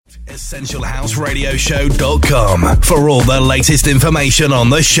EssentialHouseRadioShow.com for all the latest information on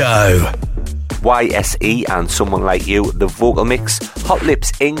the show. YSE and Someone Like You, the vocal mix, Hot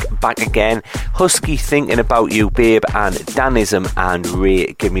Lips Inc. back again, Husky Thinking About You Babe, and Danism and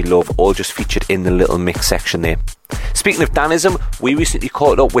Ray Give Me Love, all just featured in the little mix section there. Speaking of Danism, we recently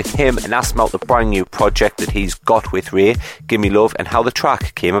caught up with him and asked him about the brand new project that he's got with Ray Give Me Love and how the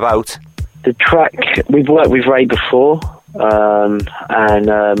track came about. The track, we've worked with Ray before, we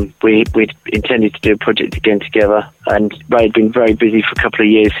intended to do a project again together, and Ray had been very busy for a couple of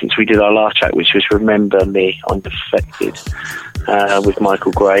years since we did our last track, which was Remember Me on Defected with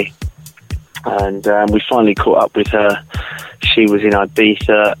Michael Gray, and we finally caught up with her. She was in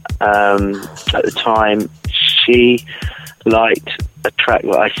Ibiza at the time. She liked a track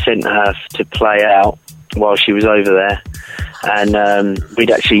that I sent her to play out while she was over there, and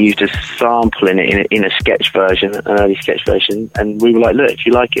we'd actually used a sample in it in a sketch version, an early sketch version, and we were like, look, if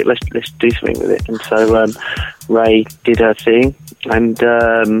you like it, let's do something with it. And so Ray did her thing, and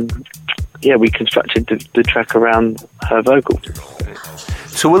we constructed the track around her vocal.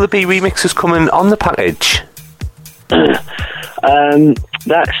 So will there be remixes coming on the package?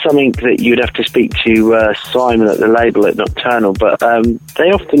 That's something that you'd have to speak to Simon at the label at Nocturnal, but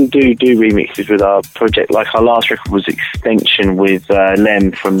they often do remixes with our project. Like our last record was Extension with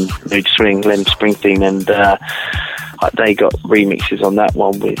Lem from Mood Swing, Lem Springsteen, and they got remixes on that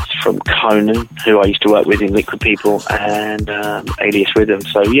one from Conan, who I used to work with in Liquid People, and Alias Rhythm.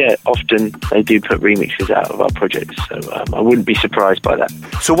 So yeah, often they do put remixes out of our projects, so I wouldn't be surprised by that.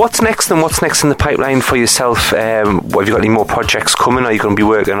 So what's next and what's next in the pipeline for yourself? Have you got any more projects coming? Are you going to be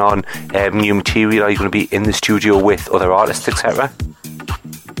working on new material? Are you going to be in the studio with other artists, etc.?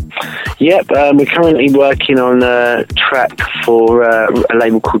 Yep, we're currently working on a track for a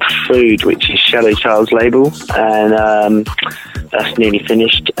label called Food, which is Shadow Child's label, and that's nearly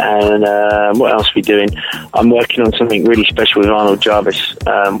finished. And what else are we doing? I'm working on something really special with Arnold Jarvis,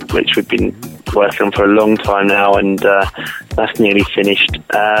 which we've been working on for a long time now, and that's nearly finished.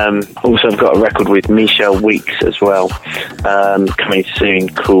 Also, I've got a record with Michelle Weeks as well, coming soon,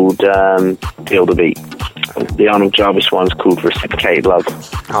 called Feel the Beat. The Arnold Jarvis one's called Reciprocated Love.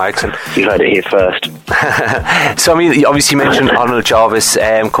 Oh, excellent. You heard it here first. So, I mean, you obviously mentioned Arnold Jarvis,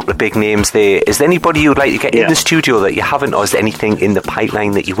 a couple of big names there. Is there anybody you would like to get in the studio that you haven't, or is there anything in the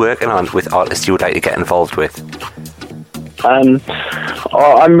pipeline that you're working on with artists you would like to get involved with? I'm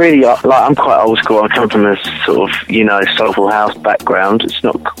really, I'm quite old school. I come from a sort of, soulful house background. It's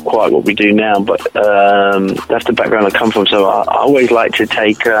not quite what we do now, but that's the background I come from. So I always like to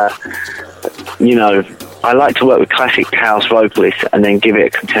take, I like to work with classic house vocalists and then give it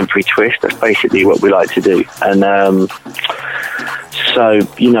a contemporary twist. That's basically what we like to do. And so,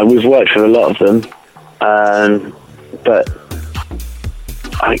 we've worked with a lot of them, but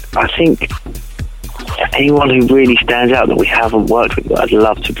I think anyone who really stands out that we haven't worked with that I'd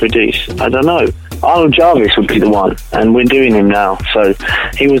love to produce, I don't know. Arnold Jarvis would be the one, and we're doing him now. So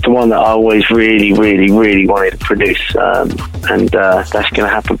he was the one that I always really, really, really wanted to produce, and that's going to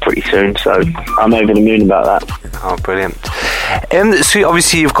happen pretty soon. So I'm over the moon about that. Oh, brilliant! So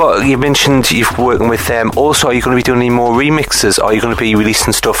obviously you mentioned you're working with them. Also, are you going to be doing any more remixes? Are you going to be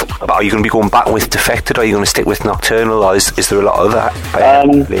releasing stuff? Are you going to be going back with Defected? Are you going to stick with Nocturnal? Or is there a lot of that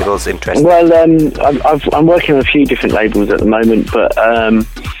labels interested? Well, I'm working on a few different labels at the moment, but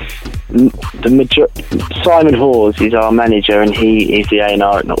Simon Hawes is our manager, and he is the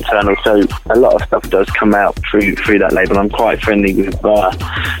A&R at Nocturnal, so a lot of stuff does come out through that label. I'm quite friendly with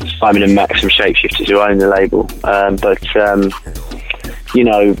Simon and Max from Shapeshifters, who own the label, but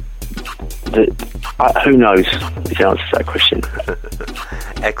who knows is the answer to that question.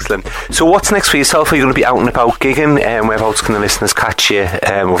 Excellent. So what's next for yourself? Are you going to be out and about gigging? Whereabouts can the listeners catch you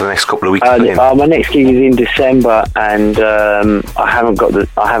over the next couple of weeks? My next gig is in December, and I haven't got the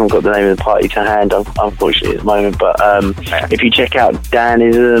name of the party to hand, unfortunately, at the moment. But if you check out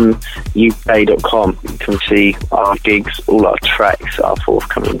danismuk.com, you can see our gigs, all our tracks, our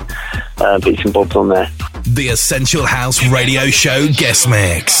forthcoming bits and bobs on there. The Essential House Radio Show guest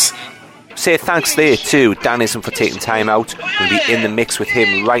mix. Say thanks there to Danism for taking time out. We'll be in the mix with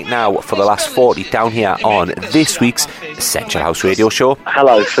him right now for the last 40 down here on this week's Essential House Radio Show.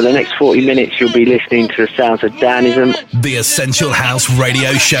 Hello, for the next 40 minutes you'll be listening to the sounds of Danism. The Essential House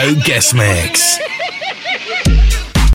Radio Show guest mix.